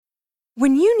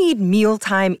When you need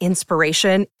mealtime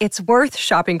inspiration, it's worth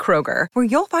shopping Kroger, where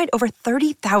you'll find over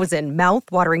 30,000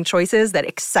 mouth-watering choices that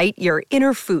excite your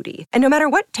inner foodie. And no matter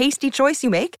what tasty choice you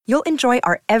make, you'll enjoy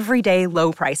our everyday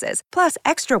low prices, plus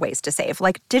extra ways to save,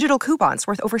 like digital coupons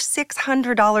worth over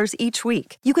 $600 each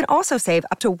week. You can also save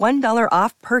up to $1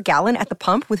 off per gallon at the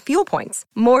pump with fuel points.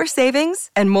 More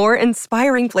savings and more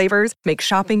inspiring flavors make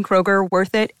shopping Kroger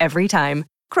worth it every time.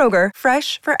 Kroger,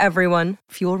 fresh for everyone.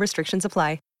 Fuel restrictions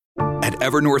apply. At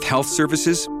Evernorth Health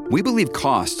Services, we believe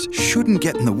costs shouldn't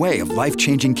get in the way of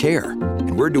life-changing care,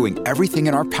 and we're doing everything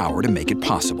in our power to make it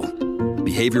possible.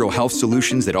 Behavioral health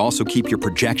solutions that also keep your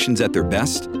projections at their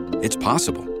best? It's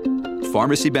possible.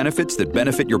 Pharmacy benefits that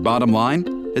benefit your bottom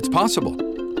line? It's possible.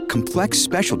 Complex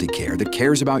specialty care that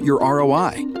cares about your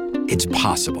ROI? It's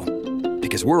possible.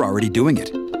 Because we're already doing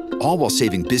it. All while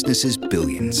saving businesses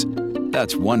billions.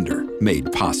 That's Wonder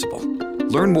made possible.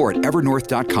 Learn more at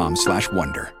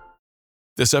evernorth.com/wonder.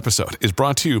 This episode is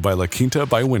brought to you by La Quinta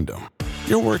by Wyndham.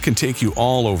 Your work can take you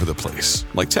all over the place,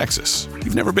 like Texas.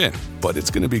 You've never been, but it's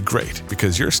going to be great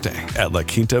because you're staying at La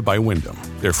Quinta by Wyndham.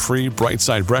 Their free Bright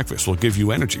Side breakfast will give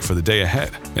you energy for the day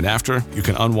ahead. And after, you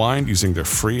can unwind using their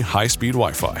free high-speed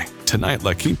Wi-Fi. Tonight,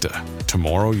 La Quinta.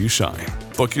 Tomorrow, you shine.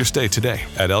 Book your stay today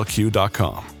at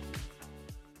lq.com.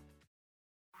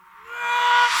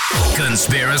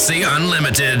 Conspiracy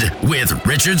Unlimited with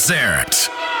Richard Syrett.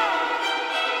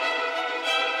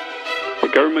 The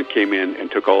government came in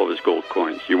and took all of his gold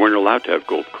coins. You weren't allowed to have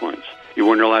gold coins. You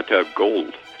weren't allowed to have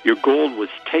gold. Your gold was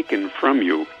taken from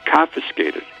you,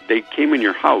 confiscated. They came in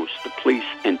your house, the police,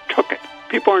 and took it.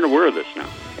 People aren't aware of this now.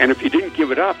 And if you didn't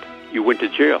give it up, you went to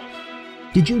jail.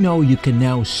 Did you know you can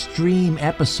now stream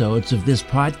episodes of this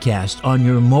podcast on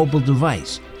your mobile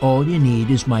device? All you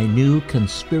need is my new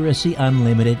Conspiracy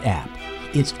Unlimited app.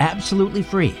 It's absolutely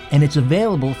free, and it's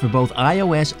available for both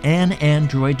iOS and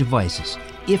Android devices.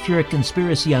 If you're a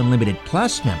Conspiracy Unlimited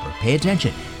Plus member, pay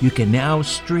attention. You can now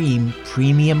stream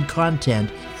premium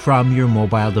content from your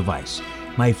mobile device.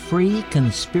 My free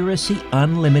Conspiracy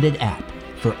Unlimited app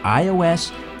for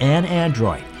iOS and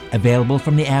Android. Available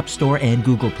from the App Store and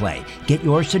Google Play. Get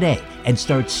yours today and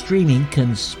start streaming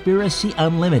Conspiracy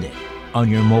Unlimited on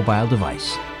your mobile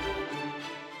device.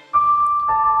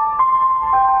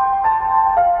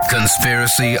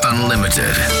 Conspiracy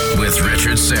Unlimited with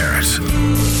Richard Syrett.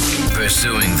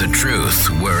 Pursuing the truth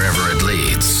wherever it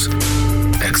leads.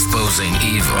 Exposing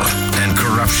evil and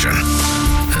corruption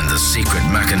and the secret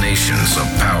machinations of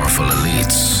powerful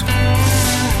elites.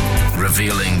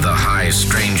 Revealing the high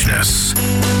strangeness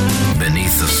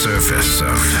beneath the surface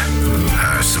of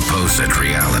our supposed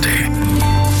reality.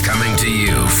 Coming to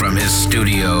you from his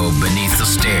studio beneath the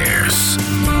stairs,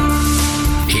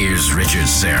 here's Richard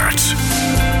Syrett.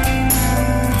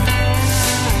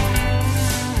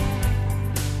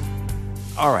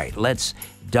 All right, let's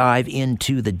dive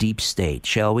into the deep state,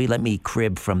 shall we? Let me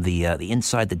crib from the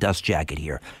inside the dust jacket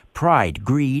here. Pride,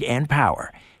 greed, and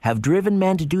power have driven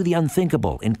men to do the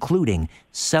unthinkable, including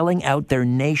selling out their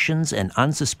nations and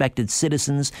unsuspected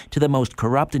citizens to the most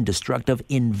corrupt and destructive,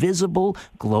 invisible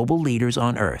global leaders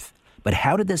on Earth. But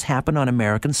how did this happen on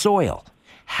American soil?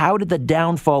 How did the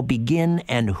downfall begin,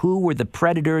 and who were the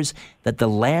predators that the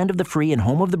land of the free and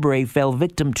home of the brave fell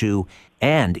victim to,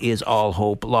 and is all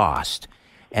hope lost?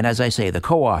 And as I say, the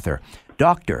co-author,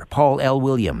 Dr. Paul L.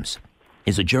 Williams,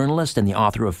 is a journalist and the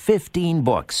author of 15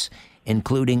 books,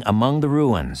 including Among the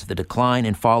Ruins, The Decline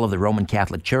and Fall of the Roman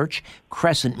Catholic Church,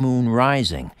 Crescent Moon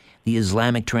Rising, The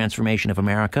Islamic Transformation of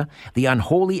America, The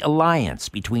Unholy Alliance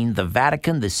Between the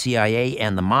Vatican, the CIA,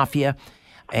 and the Mafia,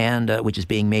 and which is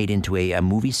being made into a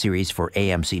movie series for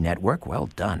AMC Network. Well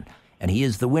done. And he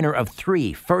is the winner of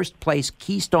 3 first-place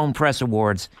Keystone Press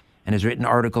Awards and has written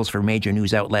articles for major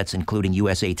news outlets including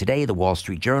USA Today, The Wall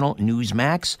Street Journal,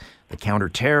 Newsmax, The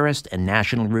Counter-Terrorist, and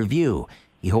National Review.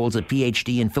 He holds a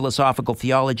Ph.D. in philosophical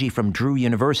theology from Drew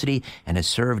University and has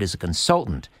served as a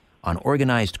consultant on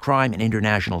organized crime and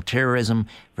international terrorism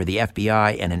for the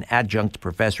FBI and an adjunct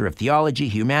professor of theology,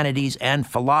 humanities, and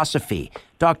philosophy.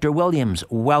 Dr. Williams,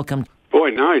 welcome. Boy,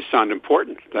 now you sound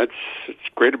important. It's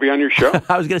great to be on your show.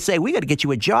 I was going to say, we got to get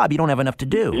you a job. You don't have enough to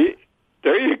do.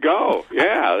 There you go.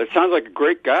 Yeah, that sounds like a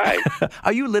great guy.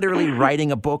 Are you literally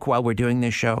writing a book while we're doing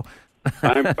this show?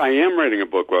 I am writing a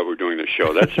book while we're doing this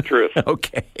show. That's the truth.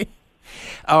 Okay.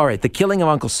 All right, The Killing of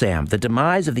Uncle Sam, The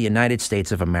Demise of the United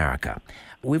States of America.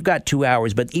 We've got 2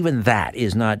 hours, but even that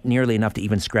is not nearly enough to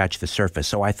even scratch the surface.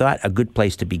 So I thought a good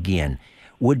place to begin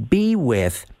would be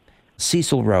with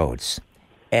Cecil Rhodes.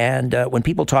 And when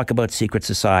people talk about secret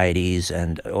societies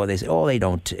and they say, they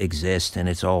don't exist and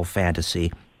it's all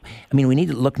fantasy. I mean, we need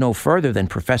to look no further than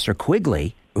Professor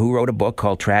Quigley, who wrote a book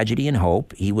called Tragedy and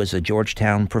Hope. He was a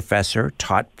Georgetown professor,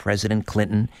 taught President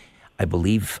Clinton, I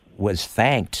believe was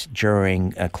thanked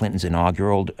during Clinton's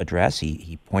inaugural address.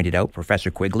 He pointed out Professor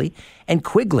Quigley. And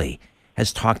Quigley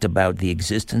has talked about the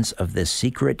existence of this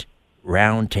secret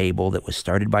round table that was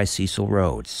started by Cecil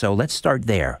Rhodes. So let's start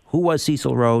there. Who was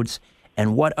Cecil Rhodes,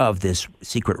 and what of this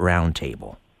secret round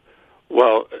table?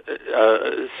 Well,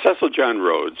 Cecil John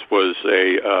Rhodes was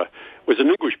an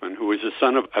Englishman who was the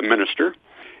son of a minister.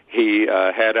 He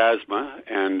had asthma,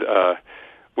 and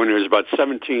when he was about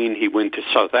 17, he went to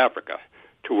South Africa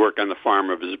to work on the farm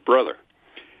of his brother.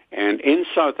 And in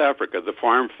South Africa, the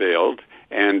farm failed,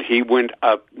 and he went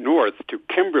up north to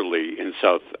Kimberley in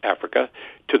South Africa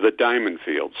to the diamond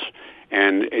fields.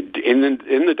 And in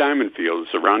the diamond fields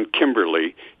around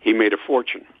Kimberley, he made a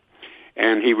fortune.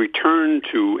 And he returned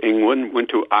to England, went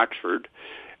to Oxford,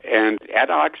 and at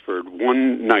Oxford,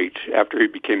 one night after he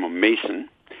became a Mason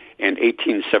in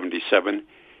 1877,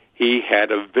 he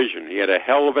had a vision. He had a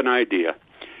hell of an idea.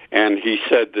 And he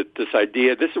said that this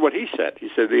is what he said. He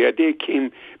said, the idea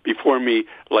came before me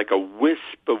like a wisp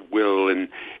of will, and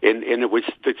it was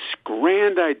this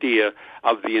grand idea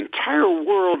of the entire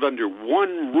world under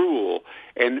one rule,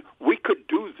 and we could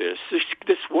do this.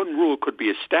 This one rule could be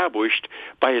established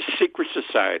by a secret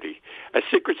society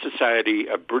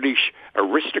of British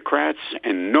aristocrats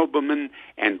and noblemen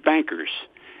and bankers.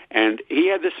 And he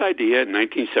had this idea in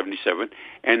 1977,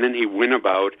 and then he went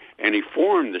about and he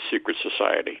formed the secret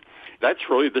society. That's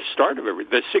really the start of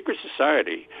everything. The secret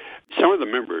society, some of the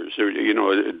members,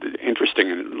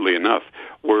 interestingly enough,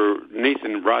 were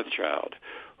Nathan Rothschild,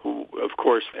 who, of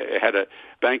course, had a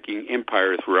banking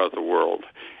empire throughout the world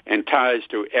and ties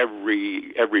to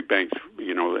every bank,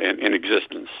 in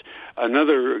existence.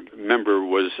 Another member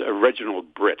was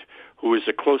Reginald Britt, who was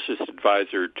the closest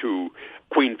advisor to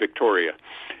Queen Victoria.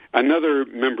 Another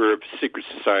member of secret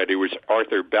society was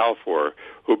Arthur Balfour,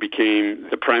 who became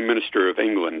the Prime Minister of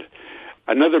England.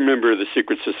 Another member of the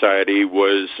secret society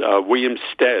was William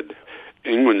Stead,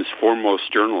 England's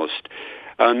foremost journalist.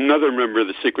 Another member of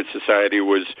the secret society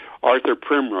was Arthur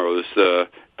Primrose, the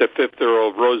fifth Earl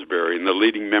of Rosebery, and the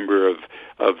leading member of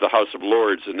the House of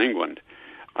Lords in England.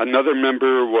 Another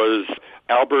member was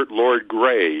Albert Lord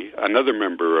Grey, another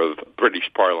member of British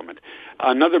Parliament.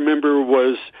 Another member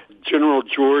was General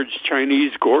George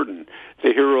Chinese Gordon,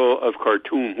 the hero of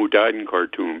Khartoum, who died in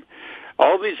Khartoum.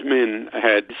 All these men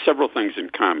had several things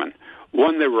in common.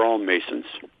 One, they were all Masons.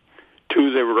 Two,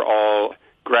 they were all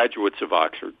graduates of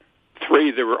Oxford.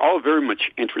 Three, they were all very much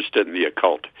interested in the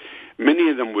occult, many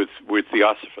of them with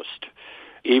Theosophist.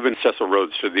 Even Cecil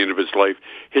Rhodes, to the end of his life,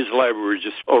 his library was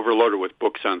just overloaded with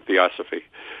books on Theosophy.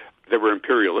 They were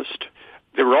imperialist.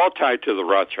 They were all tied to the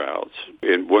Rothschilds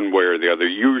in one way or the other,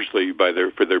 usually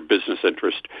for their business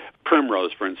interest.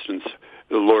 Primrose, for instance,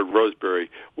 the Lord Rosebery,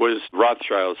 was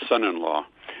Rothschild's son-in-law.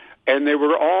 And they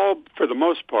were all, for the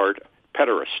most part,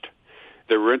 pederast.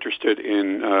 They were interested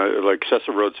in, like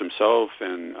Cecil Rhodes himself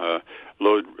and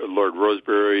Lord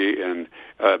Rosebery and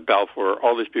Balfour.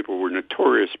 All these people were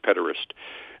notorious pederasts.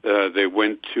 They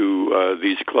went to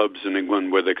these clubs in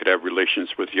England where they could have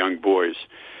relations with young boys.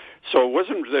 So it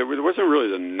wasn't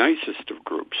really the nicest of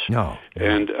groups. No.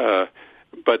 And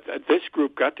but this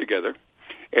group got together,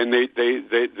 and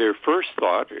their first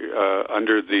thought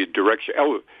under the direction.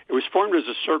 It was formed as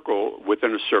a circle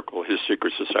within a circle. His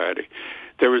secret society.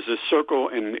 There was a circle,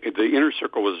 and the inner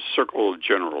circle was a circle of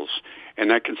generals, and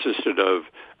that consisted of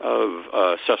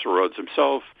Cecil Rhodes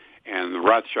himself, and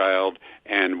Rothschild,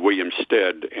 and William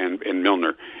Stead, and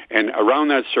Milner. And around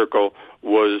that circle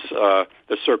was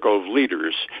the circle of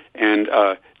leaders, and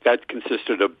that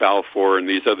consisted of Balfour and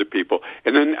these other people.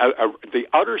 And then the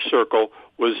outer circle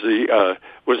was a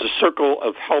circle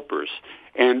of helpers.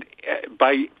 And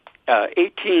by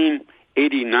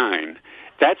 1889,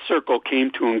 that circle came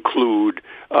to include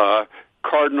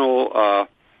Cardinal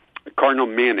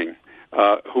Manning,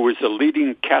 who was a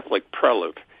leading Catholic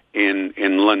prelate in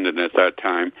London at that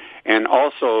time, and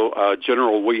also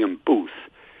General William Booth.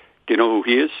 Do you know who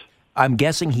he is? I'm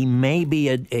guessing he may be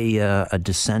a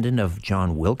descendant of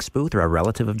John Wilkes Booth, or a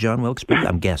relative of John Wilkes Booth.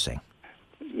 I'm guessing.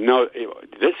 No,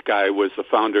 this guy was the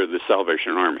founder of the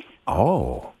Salvation Army.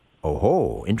 Oh,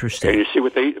 interesting. And you see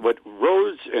what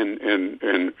Rhodes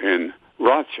and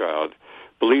Rothschild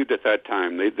believed at that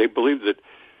time. They believed that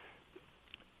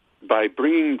by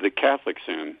bringing the Catholics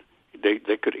in,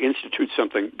 they could institute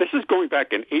something. This is going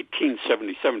back in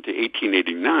 1877 to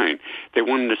 1889. They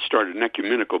wanted to start an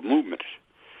ecumenical movement.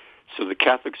 So the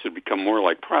Catholics had become more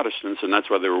like Protestants, and that's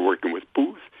why they were working with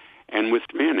Booth and with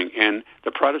Manning. And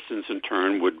the Protestants, in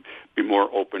turn, would be more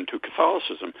open to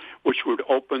Catholicism, which would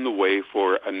open the way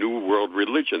for a new world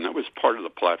religion. That was part of the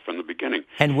plot from the beginning.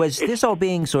 And was this all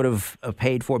being sort of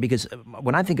paid for? Because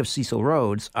when I think of Cecil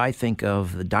Rhodes, I think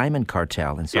of the Diamond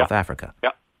Cartel in South Africa.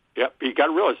 Yeah. Yeah, you got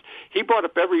to realize he bought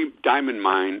up every diamond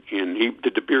mine in the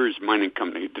De Beers Mining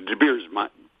Company, the De Beers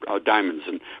Diamonds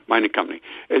and Mining Company.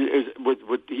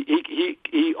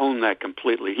 He owned that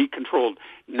completely. He controlled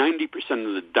 90%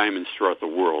 of the diamonds throughout the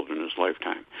world in his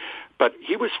lifetime. But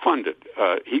he was funded.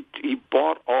 He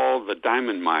bought all the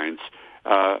diamond mines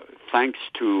thanks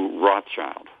to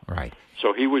Rothschild. Right.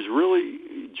 So he was really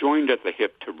joined at the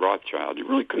hip to Rothschild. You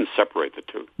really couldn't separate the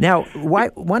two. Now,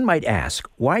 one might ask,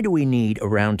 why do we need a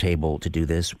round table to do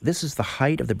this? This is the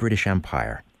height of the British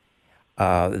Empire.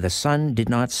 The sun did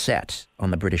not set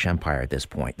on the British Empire at this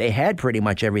point. They had pretty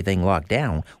much everything locked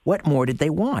down. What more did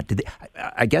they want?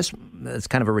 I guess that's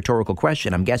kind of a rhetorical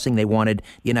question. I'm guessing they wanted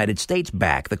the United States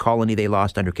back, the colony they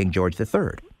lost under King George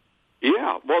III.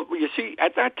 Yeah, well, you see,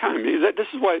 at that time, this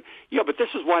is why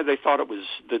they thought it was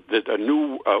that a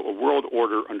new world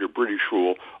order under British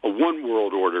rule, a one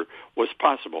world order, was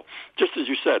possible. Just as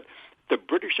you said, the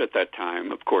British at that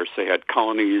time, of course, they had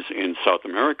colonies in South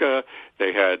America,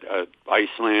 they had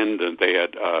Iceland, and they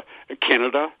had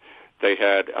Canada, they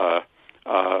had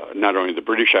not only the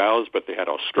British Isles, but they had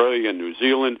Australia and New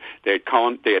Zealand, they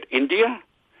had India,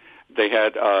 they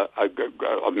had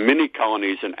many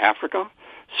colonies in Africa.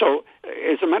 So,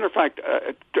 as a matter of fact,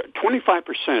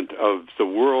 25% of the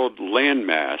world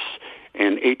landmass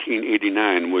in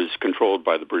 1889 was controlled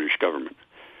by the British government.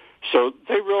 So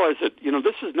they realized that,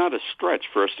 this is not a stretch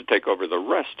for us to take over the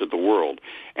rest of the world.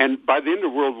 And by the end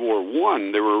of World War I,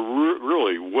 they were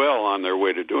really well on their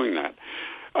way to doing that.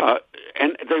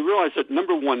 And they realized that,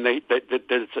 number one, that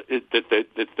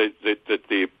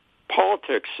the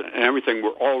politics and everything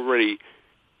were already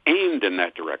aimed in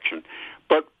that direction.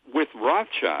 But with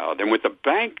Rothschild and with the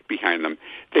bank behind them,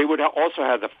 they would also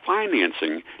have the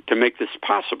financing to make this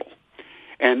possible.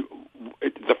 And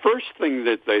the first thing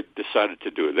that they decided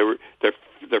to do, their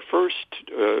first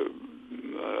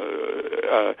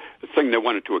thing they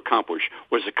wanted to accomplish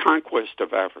was the conquest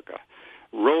of Africa.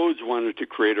 Rhodes wanted to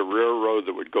create a railroad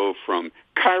that would go from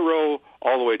Cairo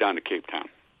all the way down to Cape Town.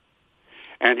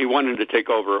 And he wanted to take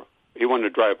over. He wanted to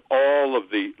drive all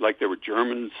of like there were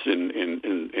Germans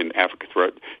in Africa,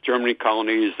 throughout Germany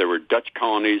colonies, there were Dutch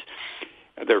colonies,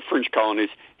 there were French colonies.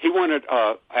 He wanted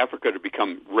Africa to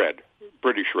become red,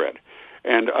 British red.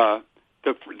 And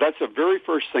that's the very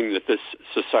first thing that this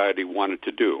society wanted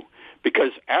to do,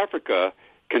 because Africa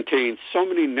contained so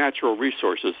many natural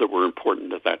resources that were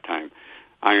important at that time: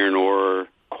 iron ore,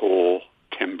 coal,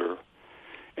 timber.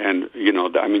 And,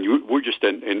 we're just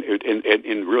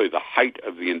in really the height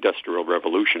of the Industrial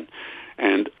Revolution.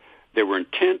 And they were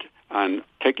intent on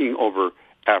taking over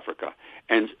Africa.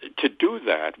 And to do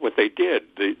that, what they did,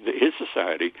 his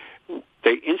society,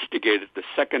 they instigated the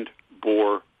Second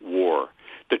Boer War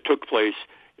that took place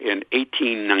in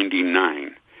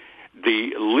 1899.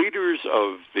 The leaders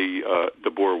of the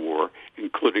Boer War,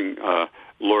 including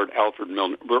Lord Alfred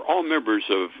Milner, were all members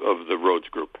of the Rhodes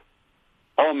Group.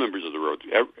 All members of the Rhodes.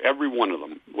 Every one of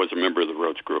them was a member of the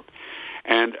Rhodes Group,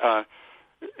 and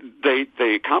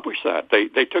they accomplished that.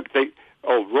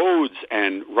 Rhodes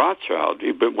and Rothschild,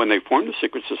 when they formed the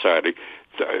secret society,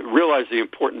 realized the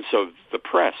importance of the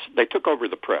press. They took over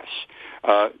the press.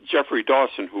 Geoffrey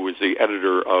Dawson, who was the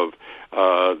editor of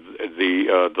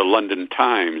the London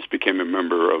Times, became a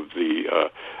member of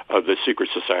the secret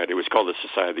society. It was called the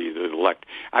Society of the Elect.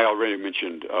 I already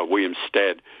mentioned William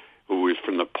Stead, who is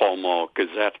from the Pall Mall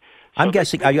Gazette. I'm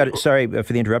guessing, sorry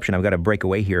for the interruption, I've got to break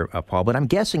away here, Paul, but I'm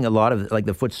guessing a lot of, like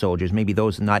the foot soldiers, maybe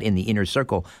those not in the inner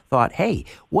circle, thought, hey,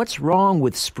 what's wrong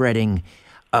with spreading,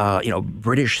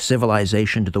 British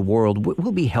civilization to the world?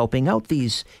 We'll be helping out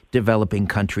these developing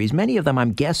countries. Many of them,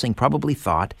 I'm guessing, probably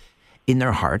thought in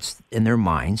their hearts, in their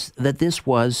minds, that this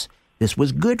was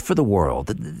good for the world.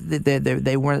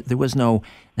 There was no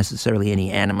necessarily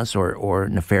any animus or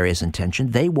nefarious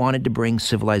intention. They wanted to bring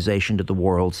civilization to the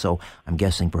world, so I'm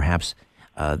guessing perhaps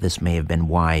this may have been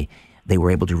why they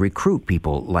were able to recruit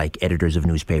people like editors of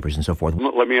newspapers and so forth.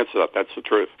 Let me answer that. That's the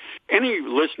truth. Any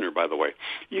listener, by the way,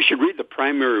 you should read the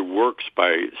primary works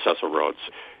by Cecil Rhodes.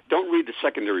 Don't read the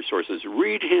secondary sources.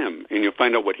 Read him, and you'll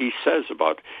find out what he says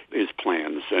about his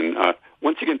plans. And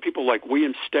once again, people like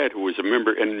William Stead, who was a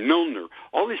member, and Milner,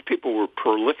 all these people were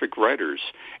prolific writers.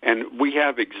 And we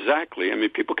have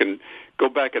people can go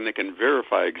back and they can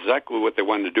verify exactly what they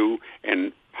wanted to do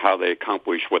and how they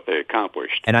accomplished what they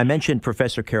accomplished. And I mentioned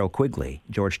Professor Carroll Quigley,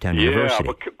 Georgetown University.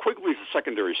 Yeah, but Quigley's a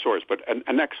secondary source, but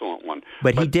an excellent one.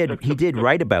 But he did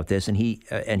write about this, and he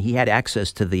had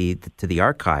access to the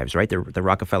archives, right? The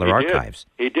Rockefeller archives.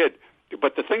 He did.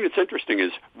 But the thing that's interesting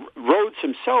is Rhodes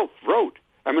himself wrote.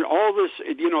 I mean, all this,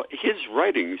 his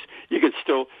writings, you can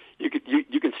still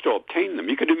obtain them.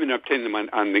 You can even obtain them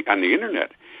on the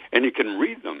internet, and you can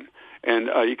read them. And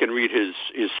you can read his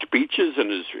speeches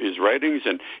and his writings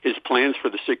and his plans for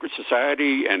the secret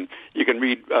society. And you can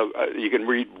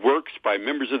read works by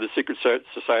members of the secret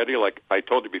society, like I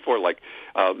told you before, like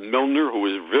Milner, who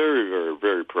was very, very,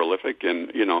 very prolific.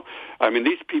 And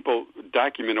these people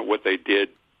documented what they did.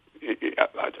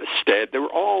 Stead, they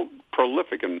were all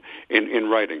prolific in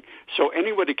writing. So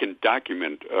anybody can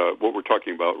document what we're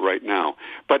talking about right now.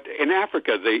 But in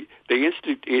Africa, they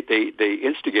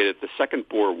instigated the Second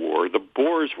Boer War. The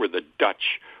Boers were the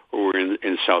Dutch who were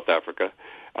in South Africa.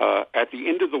 At the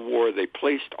end of the war, they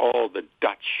placed all the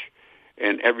Dutch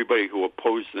and everybody who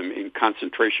opposed them in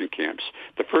concentration camps,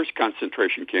 the first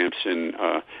concentration camps in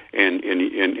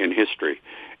history,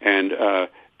 and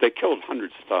they killed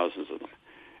hundreds of thousands of them.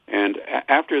 And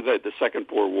after the Second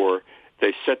Boer War,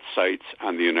 they set sights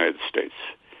on the United States.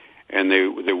 And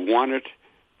they wanted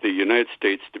the United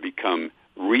States to become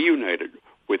reunited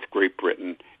with Great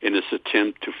Britain in this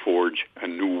attempt to forge a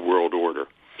new world order.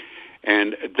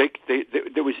 And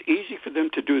it was easy for them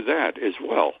to do that as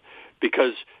well,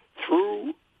 because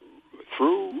through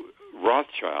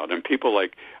Rothschild and people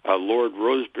like Lord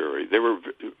Rosebery,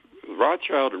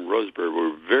 Rothschild and Rosebery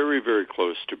were very, very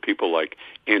close to people like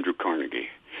Andrew Carnegie.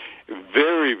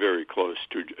 Very, very close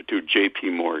to J.P.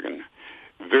 Morgan,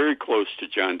 very close to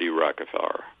John D.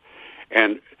 Rockefeller.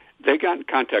 And they got in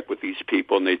contact with these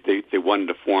people, and they wanted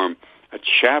to form a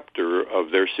chapter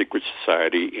of their secret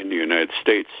society in the United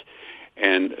States.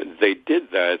 And they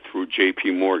did that through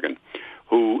J.P. Morgan,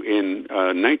 who in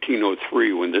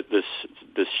 1903, when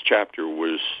this chapter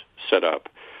was set up,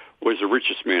 was the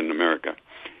richest man in America.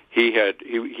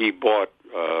 He bought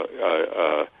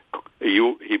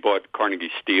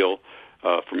Carnegie Steel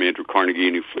from Andrew Carnegie,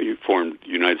 and he formed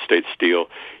United States Steel.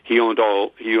 He owned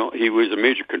he was a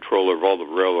major controller of all the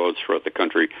railroads throughout the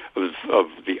country, of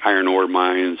the iron ore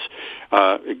mines,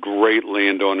 a great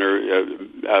landowner,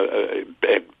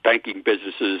 banking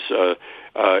businesses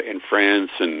in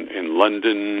France and in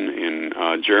London,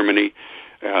 in Germany,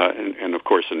 and of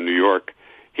course in New York.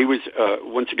 He was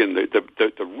once again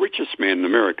the richest man in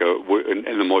America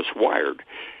and the most wired.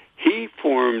 He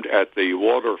formed at the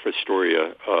Waldorf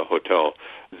Astoria Hotel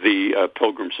the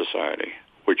Pilgrim Society,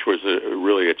 which was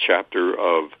really a chapter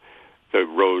of the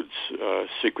Rhodes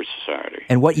Secret Society.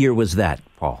 And what year was that,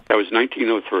 Paul? That was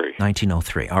 1903.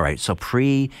 1903. All right. So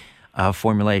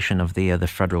pre-formulation of the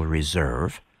Federal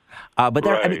Reserve. But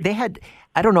there, right. They had.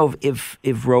 I don't know if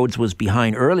Rhodes was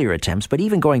behind earlier attempts, but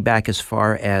even going back as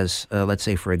far as, let's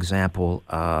say, for example,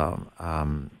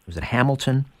 was it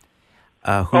Hamilton?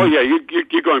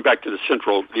 You're going back to the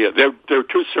central. Yeah, there are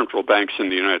two central banks in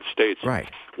the United States. Right.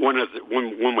 One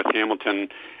with Hamilton,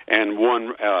 and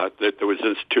one that was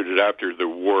instituted after the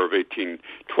War of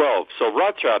 1812. So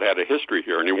Rothschild had a history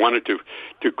here, and he wanted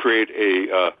to create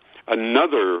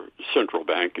another central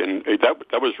bank, and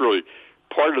that was really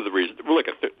part of the reason. Look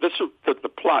at this is the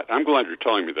plot. I'm glad you're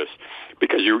telling me this,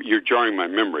 because you're jarring my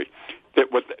memory.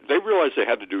 That what they realized they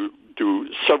had to do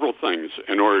several things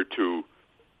in order to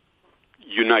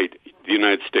unite the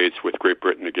United States with Great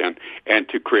Britain again and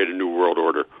to create a new world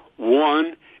order.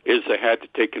 One is they had to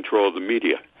take control of the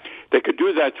media. They could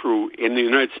do that in the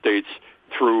United States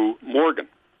through Morgan,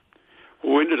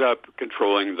 who ended up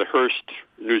controlling the Hearst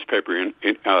newspaper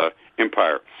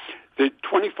empire. The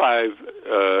 25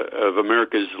 of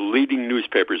America's leading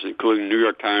newspapers, including New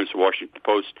York Times, Washington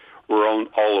Post, were all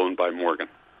owned by Morgan.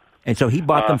 And so he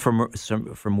bought them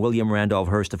from William Randolph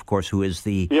Hearst, of course, who is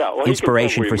the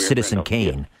inspiration for Citizen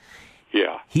Kane.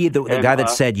 Yeah. He, the guy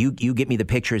that said, you get me the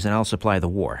pictures and I'll supply the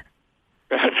war.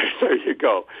 There you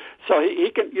go. So he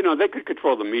can, they could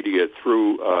control the media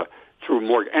through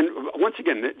Morgan. And once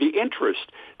again, the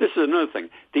interest, this is another thing,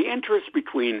 the interest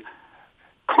between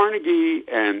Carnegie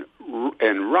and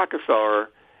Rockefeller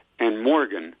and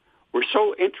Morgan were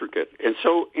so intricate and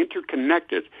so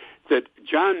interconnected that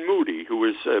John Moody, who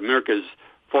was America's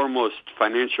foremost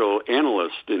financial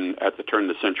analyst at the turn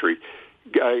of the century,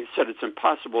 said it's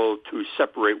impossible to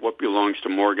separate what belongs to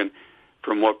Morgan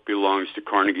from what belongs to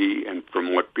Carnegie and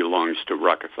from what belongs to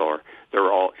Rockefeller.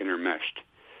 They're all intermeshed.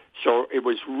 So it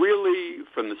was really,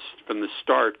 from the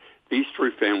start, these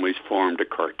three families formed a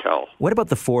cartel. What about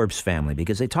the Forbes family?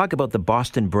 Because they talk about the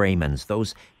Boston Brahmins.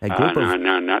 Those group of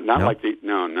no. Like the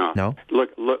no. No.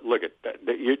 Look at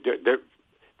that.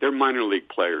 They're minor league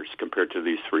players compared to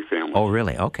these three families. Oh,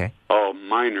 really? Okay. Oh,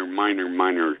 minor.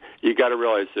 You got to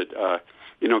realize that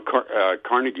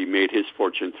Carnegie made his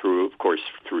fortune through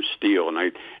steel,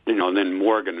 and then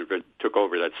Morgan took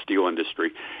over that steel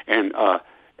industry, and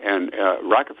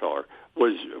Rockefeller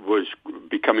was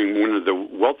becoming one of the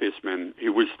wealthiest men. He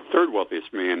was the third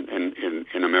wealthiest man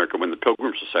in America when the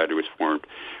Pilgrim Society was formed,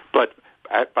 but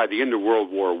by the end of World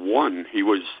War I,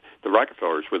 the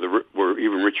Rockefellers were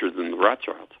even richer than the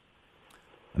Rothschilds.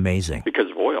 Amazing. Because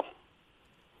of oil.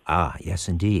 Ah, yes,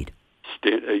 indeed.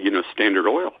 Standard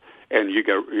Oil, and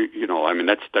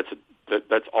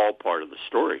that's all part of the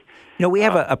story. We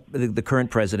have the current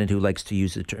president who likes to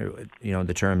use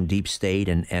the term deep state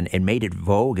and made it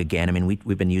vogue again. I mean,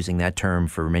 we've been using that term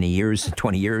for many years,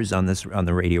 20 years on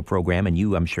the radio program, and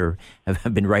you, I'm sure,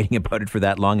 have been writing about it for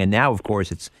that long. And now, of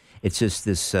course, it's just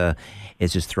this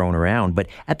it's just thrown around. But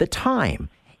at the time,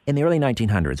 in the early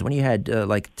 1900s, when you had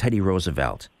like Teddy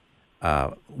Roosevelt,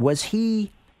 was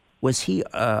he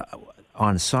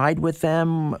on side with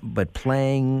them, but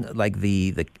playing like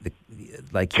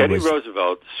Teddy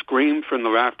Roosevelt screamed from the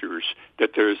rafters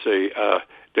that there's a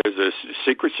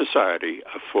secret society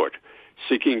afoot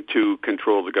seeking to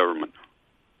control the government.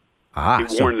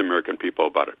 He warned the American people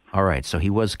about it. All right, so he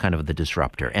was kind of the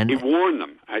disruptor, and he warned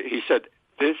them. He said,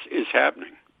 "This is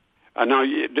happening." Now,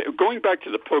 going back to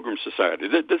the Pilgrim Society,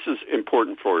 this is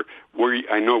important for where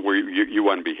you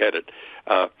want to be headed.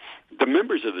 The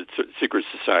members of the secret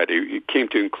society came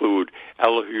to include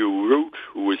Elihu Root,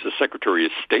 who was the Secretary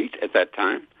of State at that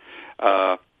time,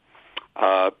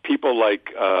 people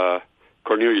like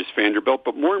Cornelius Vanderbilt,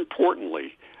 but more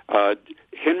importantly,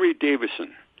 Henry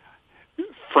Davison,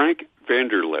 Frank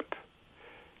Vanderlip,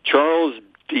 Charles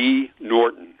D.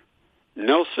 Norton,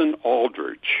 Nelson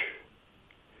Aldrich,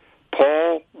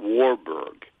 Paul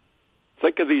Warburg.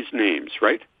 Think of these names,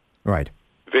 right? Right.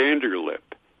 Vanderlip,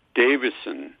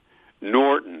 Davison,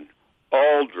 Norton,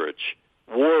 Aldrich,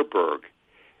 Warburg.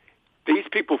 These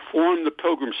people formed the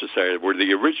Pilgrim Society, were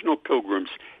the original Pilgrims.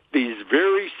 These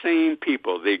very same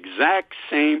people, the exact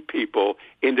same people,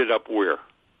 ended up where?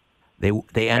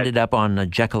 They ended up on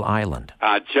Jekyll Island.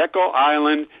 Jekyll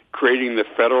Island, creating the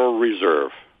Federal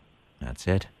Reserve. That's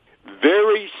it.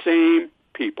 Very same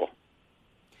people.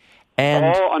 And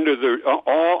all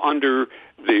under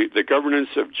the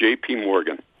governance of J.P.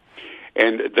 Morgan.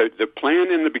 And the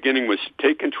plan in the beginning was to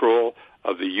take control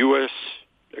of the U.S.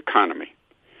 economy.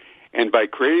 And by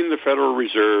creating the Federal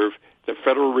Reserve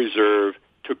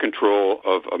took control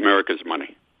of America's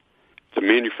money. The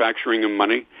manufacturing of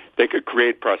money. They could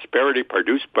create prosperity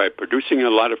by producing a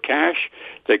lot of cash.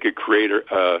 They could create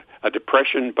a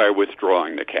depression by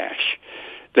withdrawing the cash.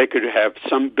 They could have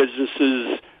some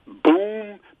businesses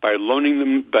boom by loaning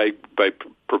them, by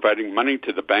providing money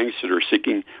to the banks that are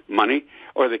seeking money,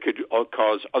 or they could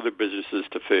cause other businesses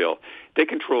to fail. They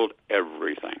controlled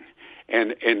everything.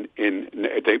 And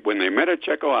when they met at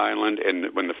Jekyll Island,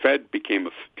 and when the Fed became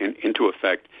into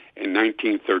effect in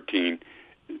 1913,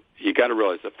 you got to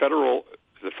realize the Federal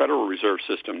Reserve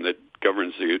System that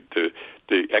governs the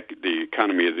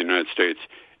economy of the United States,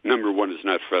 number one, is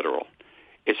not federal.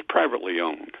 It's privately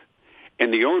owned.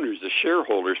 And the owners, the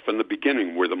shareholders from the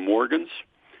beginning, were the Morgans,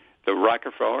 the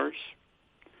Rockefellers,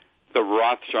 the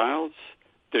Rothschilds,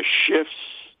 the Schiffs,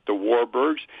 the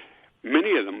Warburgs.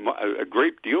 Many of them, a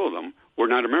great deal of them, were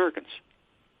not Americans.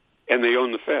 And they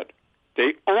own the Fed.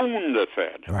 They own the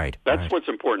Fed. Right. That's what's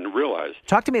important to realize.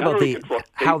 Talk to me about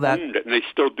how that owned it, and they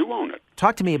still do own it.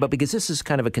 Talk to me about, because this is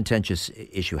kind of a contentious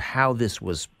issue, how this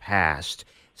was passed.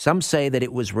 Some say that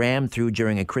it was rammed through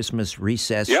during a Christmas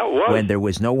recess when there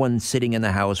was no one sitting in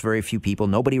the house, very few people,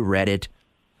 nobody read it.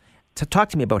 Talk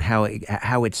to me about how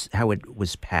it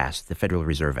was passed, the Federal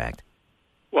Reserve Act.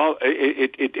 Well,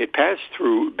 it passed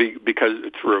through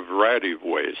through a variety of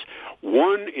ways.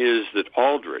 One is that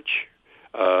Aldrich,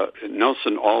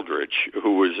 Nelson Aldrich,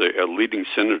 who was a leading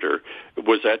senator,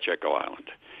 was at Jekyll Island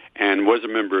and was a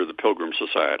member of the Pilgrim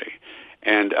Society.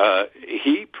 And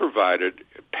he provided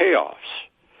payoffs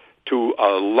to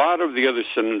a lot of the other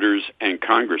senators and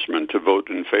congressmen to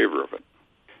vote in favor of it.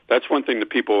 That's one thing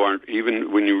that people aren't,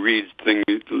 even when you read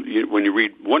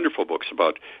wonderful books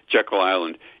about Jekyll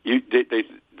Island, they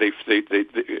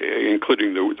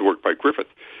including the work by Griffith,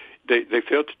 they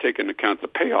failed to take into account the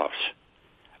payoffs.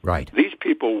 Right. These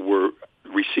people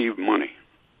received money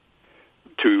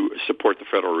to support the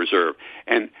Federal Reserve,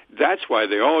 and that's why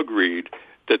they all agreed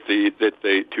that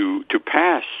to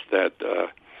pass that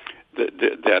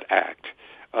act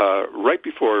right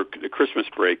before the Christmas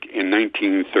break in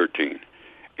 1913.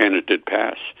 And it did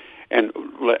pass. And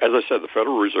as I said, the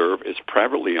Federal Reserve is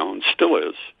privately owned, still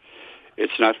is.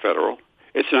 It's not federal.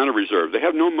 It's not a reserve. They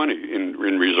have no money in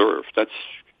reserve. That's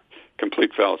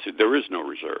complete fallacy. There is no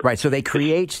reserve. Right. So they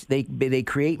create they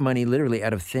create money literally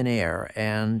out of thin air,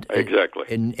 and exactly.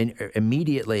 And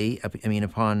immediately, I mean,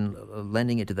 upon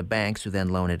lending it to the banks, who then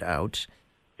loan it out.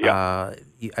 Yeah.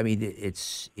 I mean,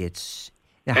 it's.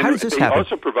 Now, how does this happen? They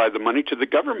also provide the money to the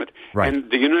government, right. And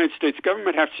the United States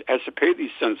government has to pay these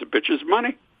sons of bitches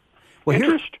money. Well,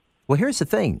 interest. Here's the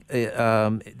thing.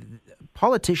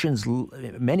 Politicians,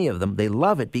 many of them, they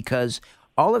love it because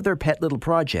all of their pet little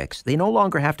projects, they no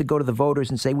longer have to go to the voters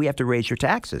and say, we have to raise your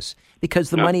taxes, because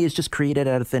the money is just created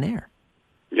out of thin air.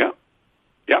 Yeah.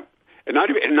 Yep. And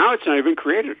now it's not even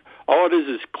created. All it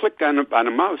is clicked on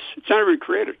a mouse. It's not even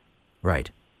created. Right.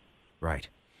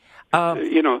 But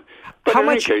in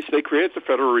any case, they created the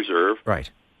Federal Reserve. Right.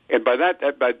 And by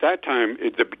that time,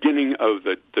 at the beginning of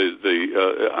that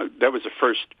was the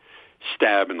first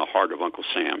stab in the heart of Uncle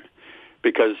Sam,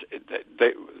 because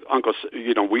the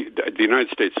United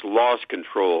States lost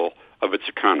control of its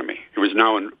economy. It was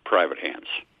now in private hands.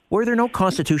 Were there no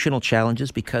constitutional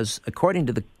challenges? Because according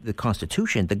to the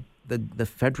Constitution, the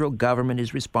federal government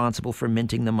is responsible for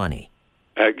minting the money.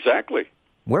 Exactly.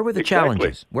 Where were the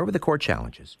challenges? Where were the court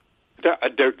challenges?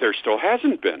 There still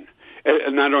hasn't been.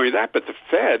 And not only that, but the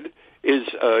Fed is,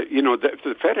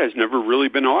 the Fed has never really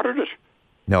been audited.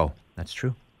 No, that's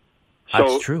true. So,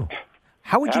 that's true.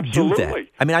 How would you absolutely. do that?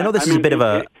 I mean, I know this is a bit of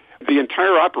a... The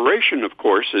entire operation, of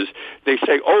course, is they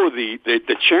say,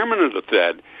 the chairman of the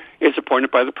Fed is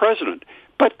appointed by the president.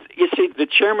 But, you see, the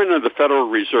chairman of the Federal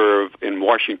Reserve in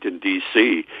Washington,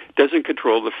 D.C. doesn't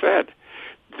control the Fed.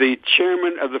 The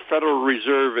chairman of the Federal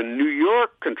Reserve in New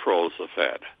York controls the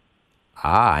Fed.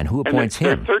 Ah, and who appoints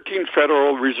him? There are 13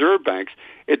 Federal Reserve banks.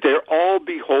 They're all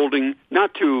beholding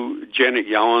not to Janet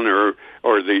Yellen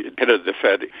or the head of the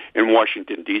Fed in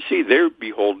Washington, D.C. They're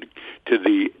beholding to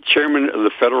the chairman of the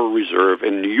Federal Reserve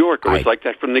in New York. It was like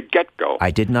that from the get-go.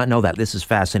 I did not know that. This is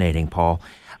fascinating, Paul.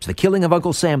 So the killing of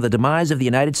Uncle Sam, the demise of the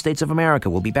United States of America.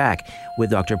 We'll be back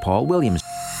with Dr. Paul Williams.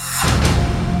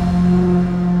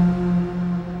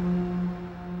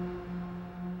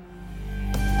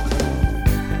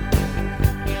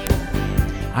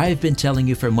 I've been telling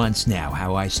you for months now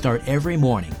how I start every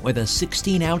morning with a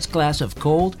 16-ounce glass of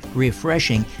cold,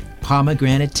 refreshing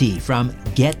pomegranate tea from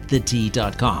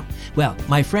GetTheTea.com. Well,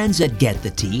 my friends at Get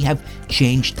The Tea have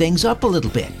changed things up a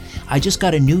little bit. I just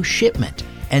got a new shipment,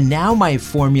 and now my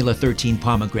Formula 13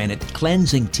 pomegranate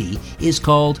cleansing tea is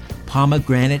called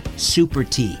Pomegranate Super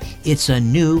Tea. It's a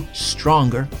new,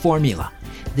 stronger formula.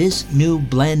 This new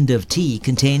blend of tea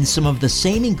contains some of the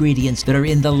same ingredients that are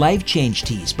in the Life Change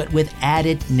teas, but with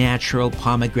added natural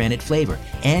pomegranate flavor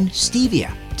and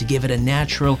stevia to give it a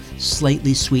natural,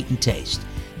 slightly sweetened taste.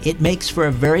 It makes for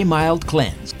a very mild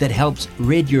cleanse that helps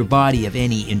rid your body of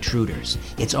any intruders.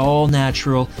 It's all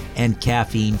natural and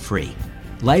caffeine-free.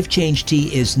 Life Change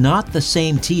tea is not the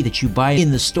same tea that you buy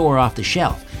in the store off the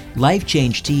shelf. Life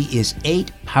Change tea is 8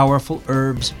 powerful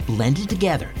herbs blended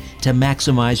together to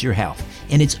maximize your health.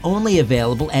 And it's only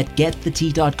available at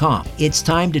GetTheTea.com. It's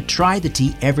time to try the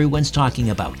tea everyone's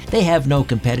talking about. They have no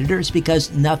competitors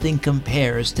because nothing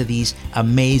compares to these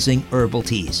amazing herbal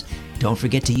teas. Don't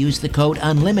forget to use the code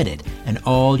UNLIMITED and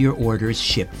all your orders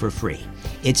ship for free.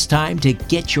 It's time to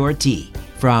get your tea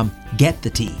from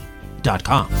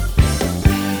GetTheTea.com.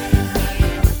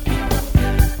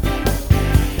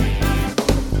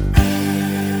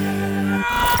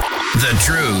 The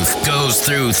truth goes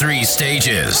through 3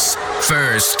 stages.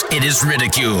 First, it is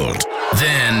ridiculed.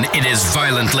 Then, it is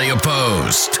violently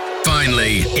opposed.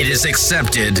 Finally, it is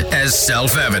accepted as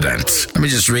self-evident. Let me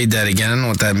just read that again,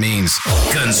 what that means.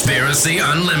 Conspiracy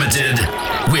Unlimited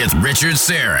with Richard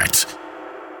Syrett.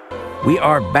 We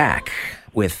are back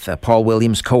with Paul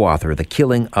Williams, co-author, The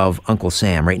Killing of Uncle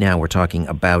Sam. Right now, we're talking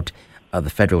about the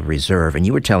Federal Reserve, and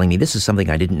you were telling me, this is something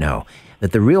I didn't know,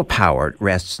 that the real power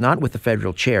rests not with the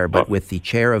federal chair, but with the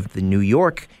chair of the New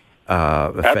York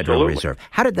Federal Reserve.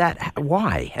 How did that?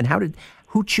 Why? And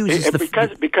who chooses the?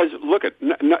 Because look at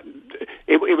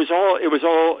it was all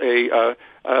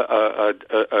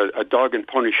a dog and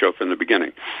pony show from the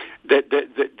beginning.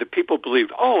 The people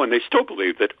believed, and they still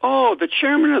believe that, the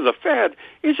chairman of the Fed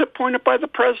is appointed by the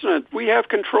president. We have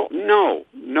control. No.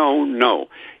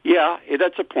 Yeah,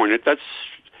 that's appointed.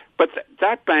 But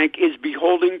that bank is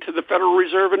beholding to the Federal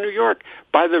Reserve in New York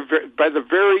by the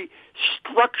very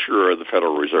structure of the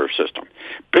Federal Reserve System.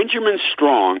 Benjamin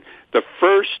Strong, the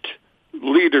first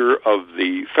leader of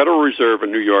the Federal Reserve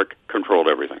in New York, controlled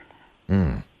everything.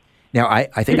 Now,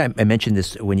 I think I mentioned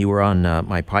this when you were on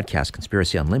my podcast,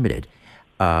 Conspiracy Unlimited,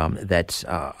 that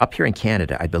up here in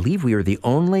Canada, I believe we are the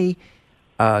only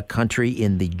country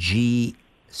in the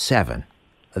G7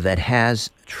 that has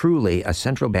truly a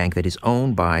central bank that is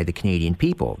owned by the Canadian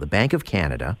people. The Bank of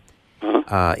Canada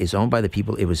is owned by the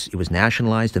people. It was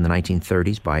nationalized in the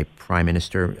 1930s by Prime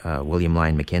Minister William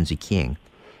Lyon Mackenzie King.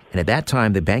 And at that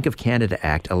time, the Bank of Canada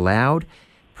Act allowed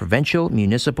provincial,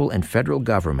 municipal, and federal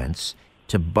governments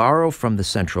to borrow from the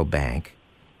central bank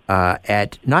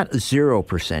at not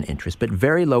 0% interest, but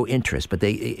very low interest. But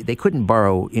they couldn't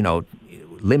borrow,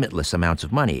 limitless amounts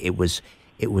of money. It was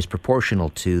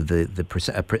proportional to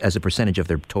as a percentage of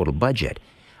their total budget.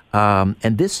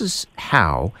 And this is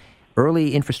how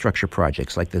early infrastructure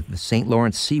projects like the St.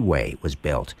 Lawrence Seaway was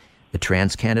built, the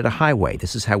Trans-Canada Highway.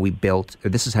 This is how we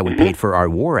paid for our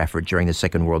war effort during the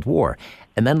Second World War.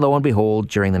 And then, lo and behold,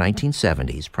 during the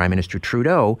 1970s, Prime Minister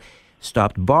Trudeau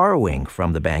stopped borrowing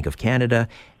from the Bank of Canada,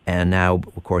 and now,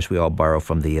 of course, we all borrow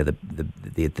from the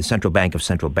Central Bank of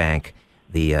Central Bank,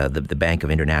 the Bank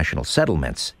of International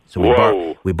Settlements.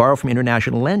 So we borrow from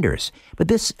international lenders. But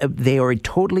they are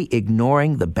totally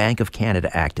ignoring the Bank of Canada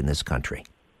Act in this country.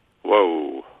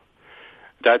 Whoa.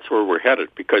 That's where we're headed,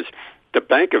 because the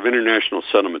Bank of International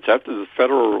Settlements, after the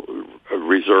Federal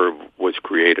Reserve was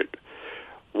created,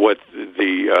 what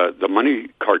the money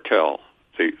cartel,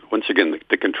 once again,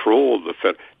 the control of the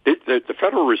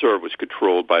Federal Reserve was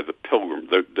controlled by the Pilgrim,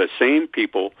 the same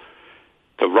people,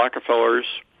 the Rockefellers,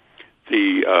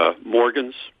 the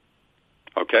Morgans,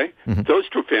 okay? Mm-hmm. Those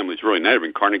two families really, not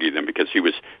even Carnegie then, because he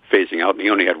was phasing out, and he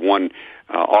only had one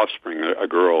offspring, a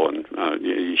girl, and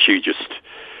she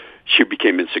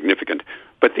became insignificant.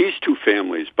 But these two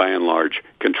families, by and large,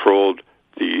 controlled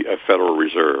the Federal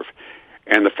Reserve.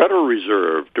 And the Federal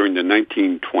Reserve, during the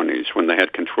 1920s, when they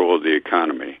had control of the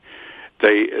economy,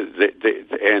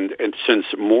 and since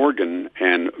Morgan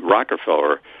and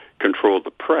Rockefeller controlled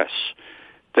the press,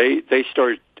 they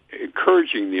started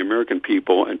encouraging the American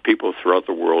people and people throughout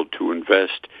the world to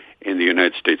invest in the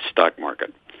United States stock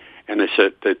market. And they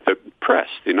said that the press,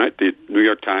 the New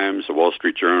York Times, the Wall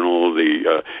Street Journal,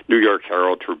 the New York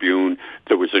Herald Tribune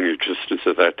that was in existence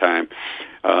at that time,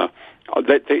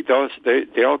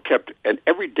 they all kept, and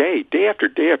every day, day after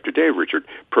day after day, Richard,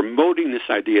 promoting this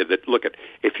idea that, look,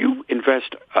 if you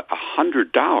invest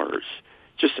 $100,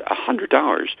 just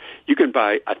 $100, you can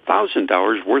buy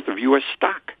 $1,000 worth of U.S.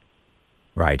 stock.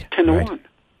 Right. 10 to 1.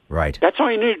 Right. That's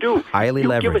all you need to do. Highly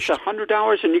leveraged. You give us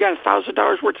 $100 and you got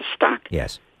 $1,000 worth of stock.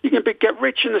 Yes. You can get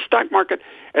rich in the stock market,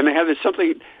 and they had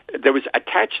something that was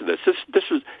attached to this. This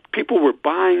was, people were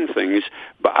buying things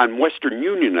on Western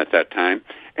Union at that time,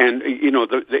 and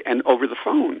and over the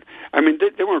phone. I mean,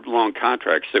 they weren't long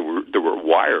contracts. They were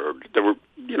wired. They were,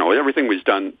 everything was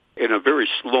done in a very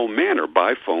slow manner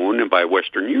by phone and by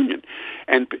Western Union,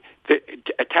 and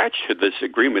attached to this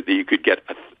agreement that you could get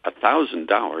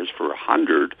 $1,000 for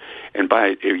 $100, and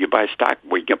you buy stock,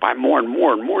 well, you can buy more and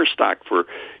more and more stock for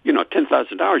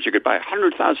 $10,000. You could buy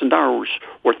 $100,000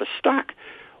 worth of stock.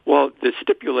 Well, the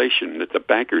stipulation that the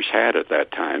bankers had at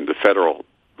that time, the Federal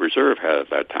Reserve had at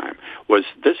that time, was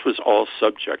this was all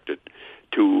subjected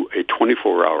to a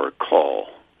 24-hour call.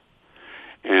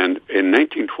 And in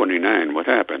 1929, what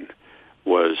happened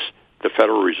was the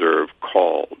Federal Reserve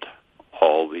called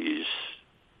all these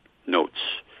notes.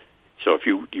 So if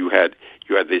you had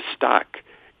this stock,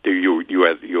 you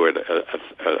had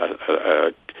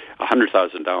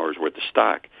 $100,000 worth of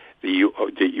stock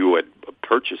that you had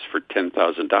purchased for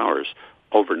 $10,000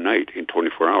 overnight in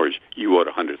 24 hours, you owed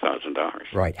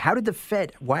 $100,000. Right. How did the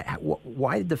Fed? Why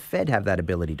did the Fed have that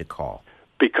ability to call?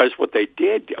 Because what they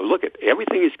did, look,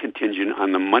 everything is contingent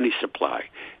on the money supply.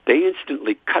 They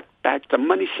instantly cut back the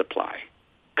money supply.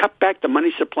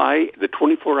 The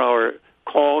 24-hour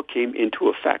call came into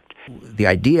effect. The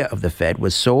idea of the Fed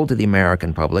was sold to the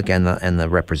American public and the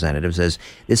representatives as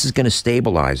this is going to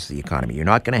stabilize the economy. You're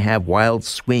not going to have wild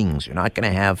swings. You're not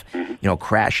going to have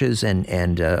crashes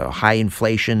and high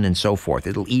inflation and so forth.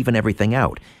 It'll even everything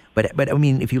out. But I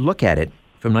mean, if you look at it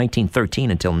from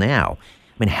 1913 until now,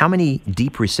 I mean, how many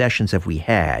deep recessions have we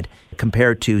had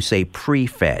compared to, say,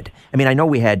 pre-Fed? I mean, I know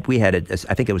we had I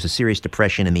think it was a serious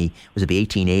depression in the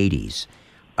 1880s.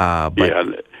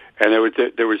 And there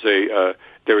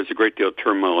was a great deal of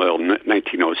turmoil in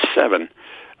 1907,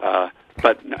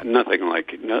 but nothing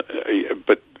like.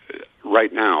 But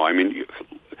right now, I mean,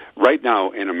 right now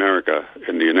in America,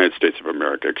 in the United States of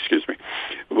America, excuse me,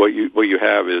 what you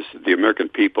have is the American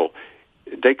people.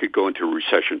 They could go into a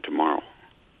recession tomorrow.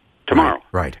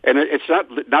 Right. And it's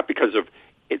not because of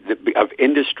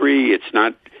industry. It's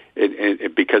not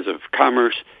because of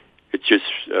commerce. It just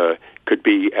could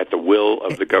be at the will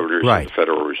of the governors of the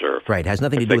Federal Reserve. Right. It has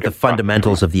nothing to do with the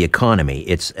fundamentals of the economy.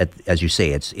 It's, as you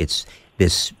say, it's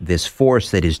this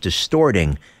force that is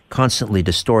constantly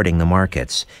distorting the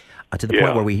markets. to the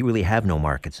point where we really have no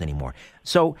markets anymore.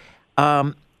 So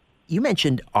you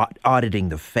mentioned auditing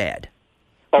the Fed.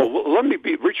 Oh, well, let me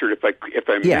be, Richard, if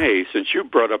I may, since you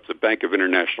brought up the Bank of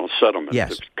International Settlements,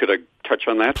 yes. Could I touch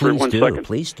on that for 1 second?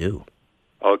 Please do.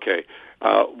 Okay.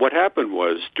 What happened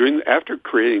was, after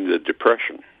creating the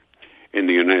Depression in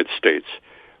the United States,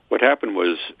 what happened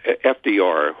was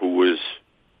FDR, who was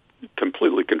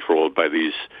completely controlled by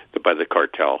the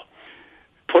cartel,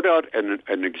 put out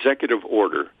an executive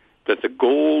order that the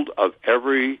gold of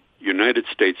every United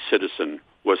States citizen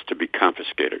was to be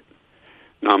confiscated.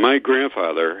 Now, my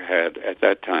grandfather had, at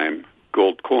that time,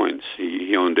 gold coins.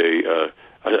 He owned they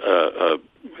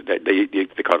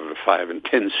called it a 5 and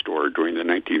 10 store during the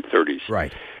 1930s.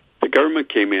 Right. The government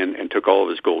came in and took all of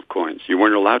his gold coins. You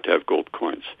weren't allowed to have gold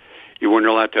coins. You weren't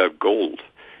allowed to have gold.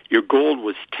 Your gold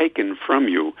was taken from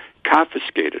you,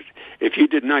 confiscated. If you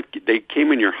did not, they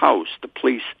came in your house, the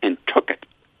police, and took it.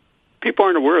 People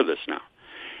aren't aware of this now.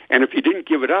 And if you didn't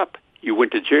give it up, you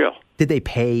went to jail. Did they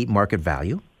pay market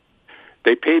value?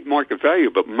 They paid market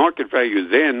value, but market value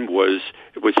then was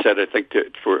set, I think,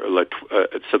 for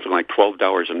something like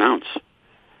 $12 an ounce.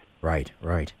 Right.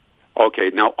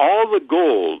 Okay, now all the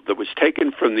gold that was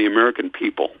taken from the American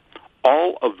people,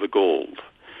 all of the gold,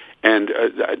 and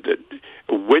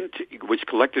was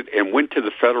collected and went to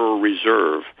the Federal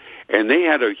Reserve, and they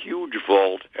had a huge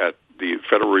vault at the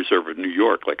Federal Reserve of New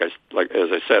York, as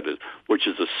I said, which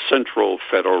is the Central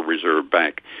Federal Reserve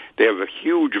Bank. They have a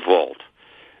huge vault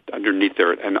underneath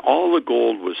there, and all the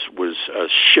gold was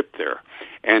shipped there.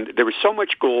 And there was so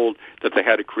much gold that they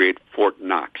had to create Fort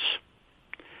Knox.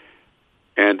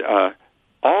 And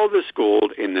all this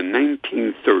gold in the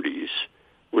 1930s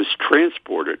was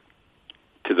transported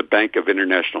to the Bank of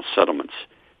International Settlements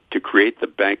to create the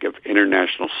Bank of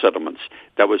International Settlements.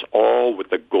 That was all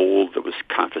with the gold that was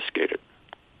confiscated.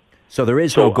 So there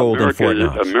is no gold in Fort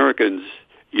Knox. Americans,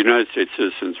 United States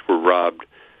citizens were robbed,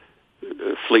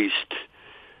 fleeced,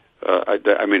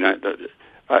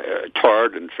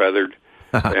 tarred and feathered.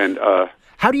 And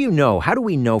how do you know? How do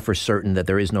we know for certain that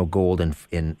there is no gold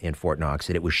in Fort Knox,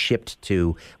 that it was shipped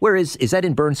to, where is that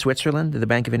in Bern, Switzerland, the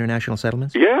Bank of International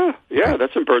Settlements? Yeah, okay.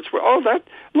 That's in Bern. Oh,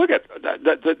 look at that.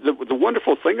 The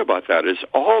wonderful thing about that is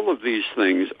all of these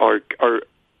things are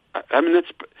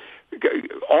that's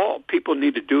all people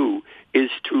need to do is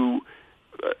to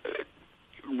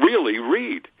really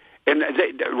read. And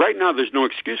right now, there's no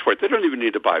excuse for it. They don't even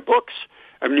need to buy books.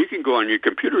 I mean, you can go on your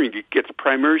computer and you get the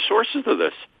primary sources of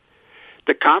this.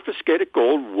 The confiscated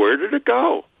gold, where did it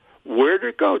go? Where did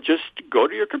it go? Just go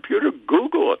to your computer,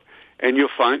 Google it, and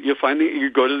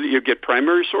you'll get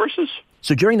primary sources.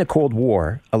 So during the Cold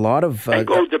War, a lot of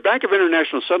the Bank of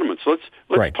International Settlements. Let's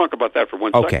right. talk about that for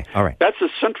 1 second. Okay, all right. That's the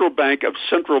central bank of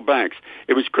central banks.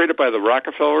 It was created by the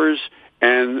Rockefellers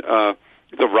and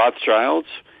the Rothschilds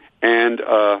and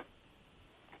the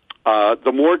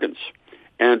Morgans,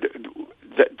 and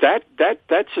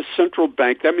that's a central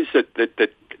bank. That means that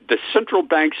the central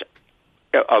banks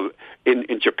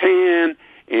in Japan,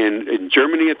 in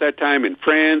Germany at that time, in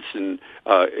France, and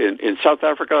in South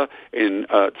Africa, and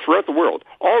throughout the world,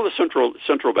 all the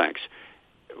central banks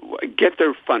get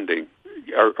their funding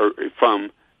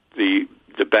from the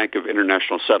Bank of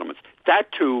International Settlements.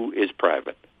 That too is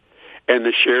private. And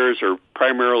the shares are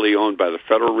primarily owned by the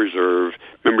Federal Reserve,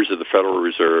 members of the Federal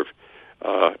Reserve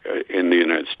in the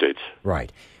United States.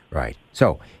 Right.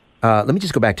 So let me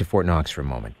just go back to Fort Knox for a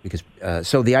moment, because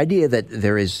so the idea that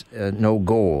there is no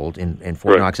gold in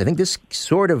Fort Knox, I think this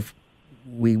sort of,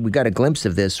 we got a glimpse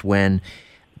of this when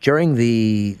during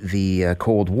the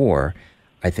Cold War,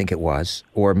 I think it was,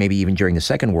 or maybe even during the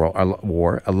Second World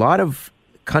War, a lot of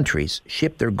countries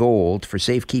shipped their gold for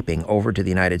safekeeping over to the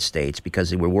United States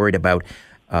because they were worried about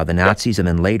the Nazis and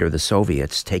then later the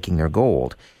Soviets taking their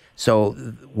gold. So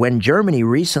when Germany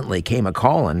recently came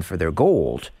a-calling for their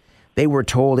gold, they were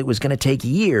told it was going to take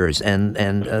years, and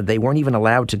they weren't even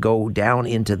allowed to go down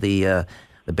into the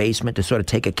basement to sort of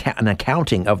take an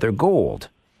accounting of their gold.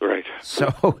 Right.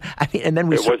 So I mean, and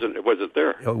then it wasn't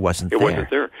there. It wasn't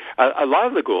there. A lot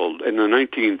of the gold in the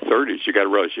 1930s, you got to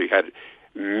realize you had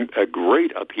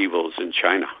great upheavals in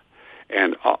China,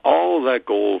 and all that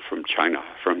gold from China,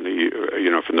 from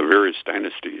the various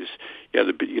dynasties.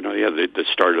 The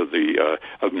start of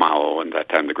of Mao, and that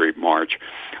time the Great March.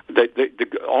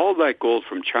 All that gold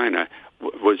from China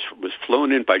was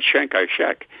flown in by Chiang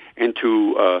Kai-shek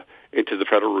into the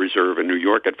Federal Reserve in New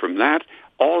York, and from that,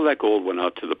 all that gold went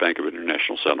out to the Bank of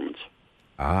International Settlements.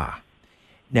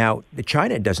 Now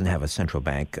China doesn't have a central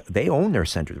bank. They own their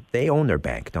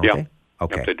bank, don't they?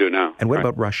 Okay. Yep, they do now. And what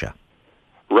about Russia?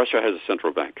 Russia has a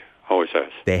central bank. Always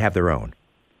has. They have their own?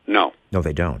 No. No,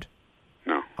 they don't.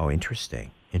 No. Oh,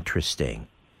 interesting.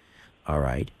 All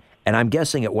right. And I'm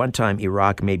guessing at one time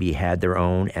Iraq maybe had their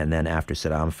own, and then after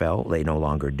Saddam fell, they no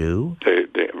longer do.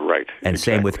 Right. And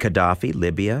same with Gaddafi,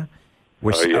 Libya.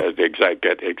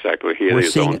 Exactly. He Are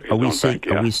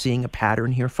we seeing a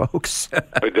pattern here, folks?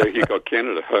 There you go,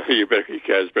 Canada. You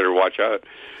guys better watch out.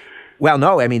 Well,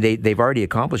 no, I mean they've already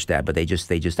accomplished that, but they did.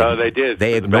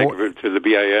 They ignore to the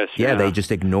BIS. Yeah, they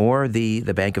just ignore the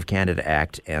Bank of Canada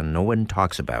Act, and no one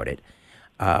talks about it.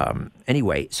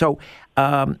 Anyway, so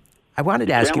I wanted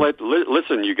to ask you.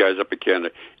 Listen, you guys up in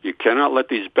Canada, you cannot let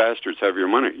these bastards have your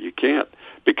money. You can't,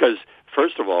 because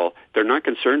first of all, they're not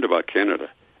concerned about Canada,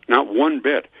 not one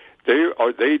bit. They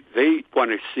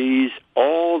want to seize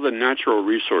all the natural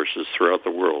resources throughout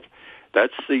the world.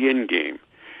 That's the end game.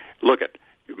 Look at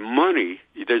money.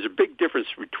 There's a big difference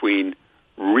between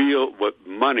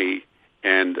money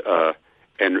and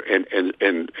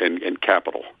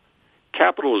capital.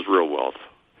 Capital is real wealth,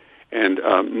 and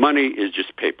money is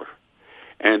just paper.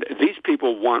 And these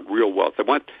people want real wealth. They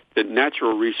want the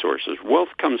natural resources. Wealth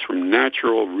comes from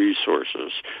natural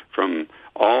resources, from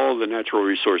all the natural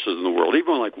resources in the world,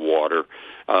 even like water,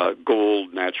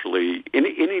 gold, naturally.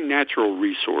 Any natural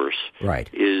resource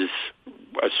is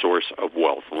a source of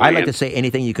wealth. I like to say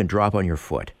anything you can drop on your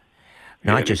foot.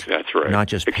 That's right. Not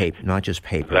just paper.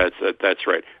 That's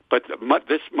right. But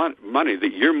this money,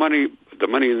 your money, the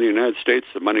money in the United States,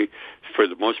 the money for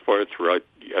the most part throughout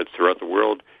the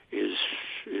world is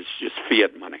just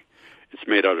fiat money. It's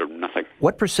made out of nothing.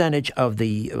 What percentage of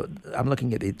I'm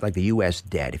looking at it like the U.S.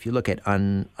 debt. If you look at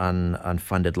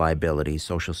unfunded liabilities,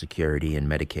 Social Security and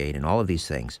Medicaid and all of these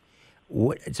things,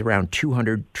 it's around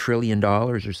 $200 trillion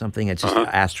or something. It's just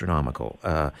astronomical.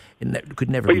 It could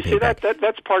never be paid back.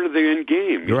 That's part of the end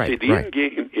game. You're right. The end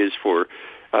game is for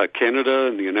Canada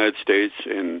and the United States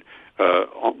and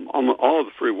all of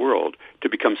the free world to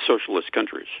become socialist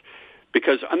countries.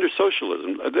 Because under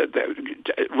socialism,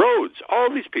 Rhodes, all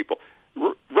these people,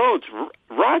 Rhodes,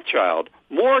 Rothschild,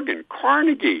 Morgan,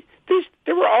 Carnegie,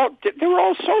 they were all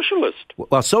socialist.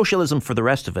 Well, socialism for the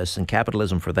rest of us and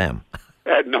capitalism for them.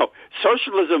 No,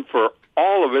 socialism for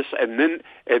all of us, and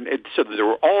so they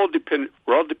were all dependent.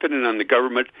 We're all dependent on the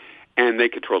government, and they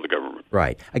control the government.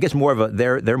 Right. I guess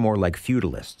they're more like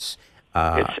feudalists.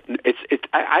 I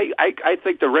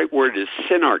think the right word is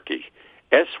synarchy.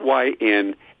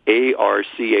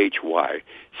 SYNARCHY.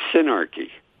 Synarchy.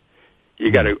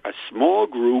 You got a small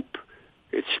group.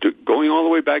 It's going all the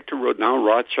way back to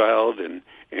Rothschild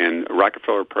and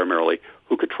Rockefeller primarily,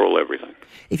 who control everything.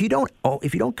 If you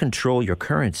don't control your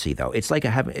currency, though, it's like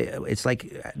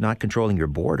not controlling your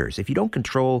borders. If you don't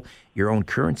control your own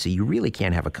currency, you really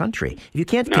can't have a country. If you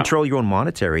can't control your own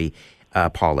monetary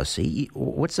policy,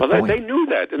 what's the point? They knew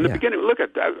that in the beginning. Look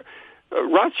at that.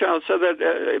 Rothschild said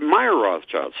that. Meyer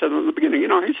Rothschild said in the beginning.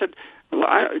 He said,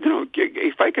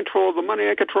 if I control the money,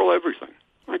 I control everything.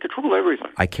 I control everything.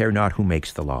 I care not who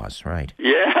makes the laws. Right.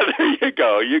 Yeah, there you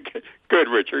go. Good,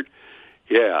 Richard.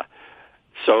 Yeah.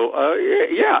 So,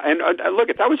 and look,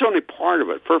 that was only part of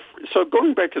it. So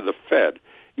going back to the Fed,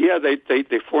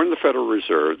 they formed the Federal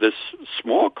Reserve, this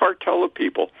small cartel of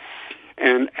people.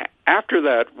 And after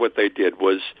that, what they did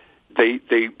was they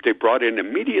brought in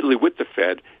immediately with the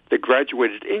Fed the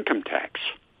graduated income tax.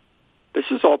 This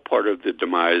is all part of the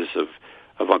demise of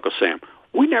Uncle Sam.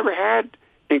 We never had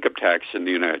income tax in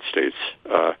the United States,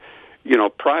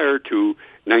 prior to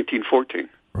 1914.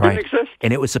 Right. Didn't exist.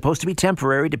 And it was supposed to be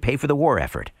temporary to pay for the war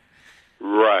effort.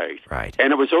 Right.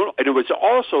 And it was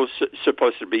also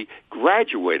supposed to be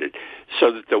graduated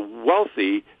so that the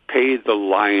wealthy paid the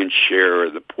lion's share,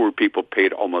 the poor people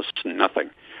paid almost nothing.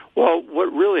 Well, what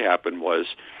really happened was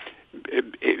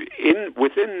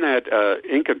within that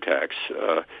income tax,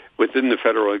 within the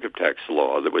federal income tax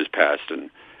law that was passed in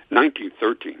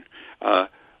 1913,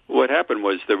 what happened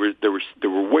was there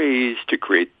were ways to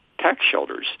create tax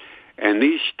shelters. And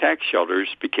these tax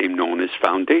shelters became known as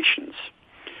foundations.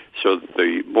 So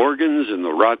the Morgans and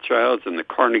the Rothschilds and the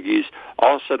Carnegies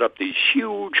all set up these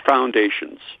huge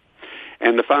foundations.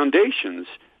 And the foundations,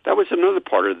 that was another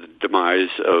part of the demise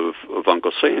of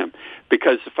Uncle Sam,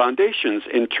 because the foundations,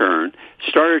 in turn,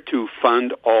 started to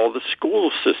fund all the school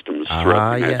systems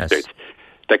throughout the United States.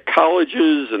 The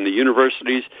colleges and the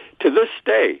universities, to this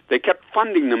day, they kept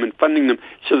funding them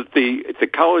so that the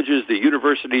colleges, the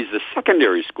universities, the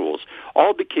secondary schools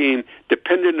all became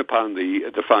dependent upon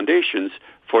the foundations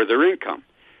for their income.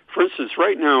 For instance,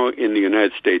 right now in the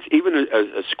United States, even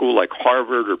a school like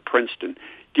Harvard or Princeton,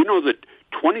 do you know that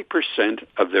 20%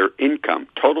 of their income,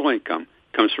 total income,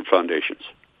 comes from foundations?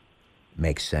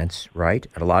 Makes sense, right?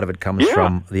 And a lot of it comes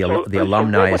from the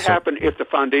alumni. So what would happen if the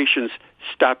foundations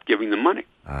stopped giving them money?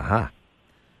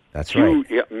 That's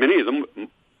right. Many of them,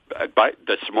 by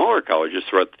the smaller colleges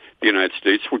throughout the United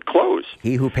States, would close.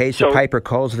 He who pays the piper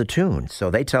calls the tune.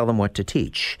 So they tell them what to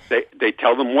teach. They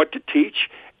tell them what to teach,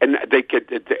 and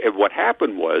what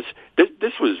happened was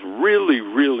this was really,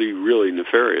 really, really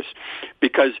nefarious,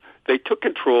 because they took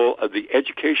control of the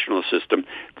educational system.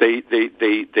 They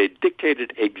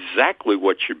dictated exactly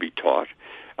what should be taught.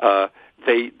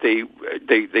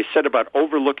 They set about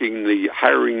overlooking the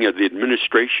hiring of the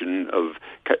administrations of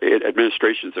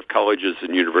colleges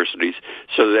and universities,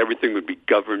 so that everything would be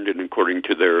governed and according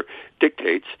to their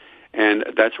dictates. And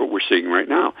that's what we're seeing right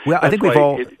now. Well, I think we've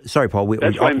all... Sorry, Paul.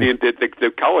 That's why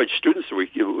the college students,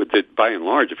 that by and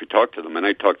large, if you talk to them, and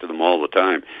I talk to them all the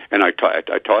time, and I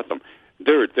taught them,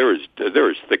 they're as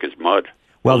thick as mud.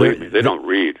 Well, they don't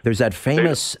read. There's that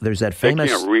famous. They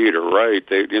can't read or write.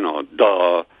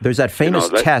 Duh. There's that famous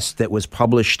test that was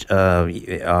published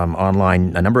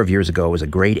online a number of years ago. It was a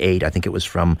grade 8. I think it was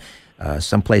from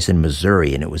someplace in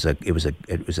Missouri, and it was a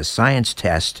science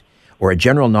test or a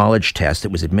general knowledge test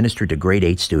that was administered to grade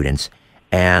 8 students.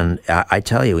 And I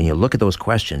tell you, when you look at those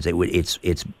questions,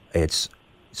 it's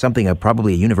something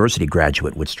probably a university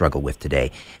graduate would struggle with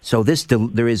today. So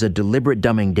there is a deliberate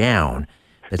dumbing down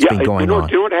that's been going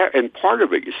on. And part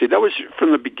of it, you see, that was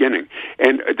from the beginning.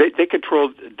 And they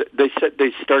controlled, they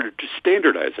started to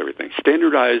standardize everything,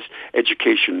 standardize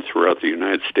education throughout the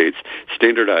United States,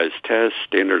 standardize tests,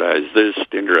 standardize this,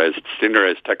 standardize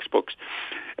textbooks.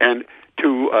 And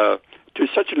to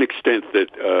such an extent that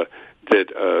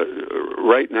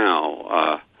right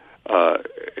now,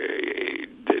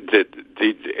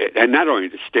 and not only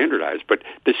to standardize, but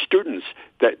the students,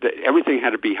 that everything had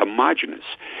to be homogeneous.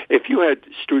 If you had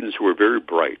students who were very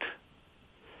bright,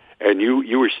 and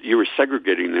you were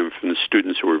segregating them from the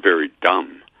students who were very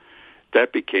dumb,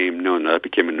 that became a no-no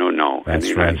in the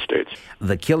United States.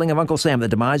 The killing of Uncle Sam, the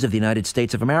demise of the United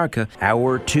States of America.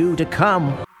 Hour 2 to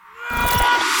come.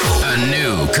 A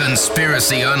new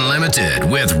Conspiracy Unlimited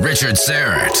with Richard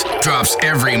Syrett drops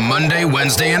every Monday,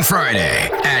 Wednesday, and Friday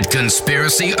at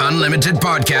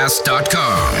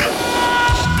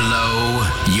conspiracyunlimitedpodcast.com. Blow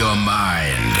your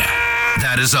mind.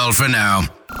 That is all for now.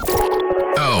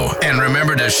 Oh, and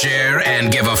remember to share and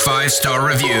give a 5-star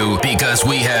review, because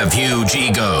we have huge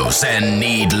egos and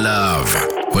need love.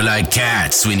 We're like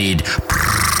cats. We need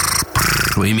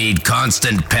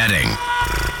constant petting.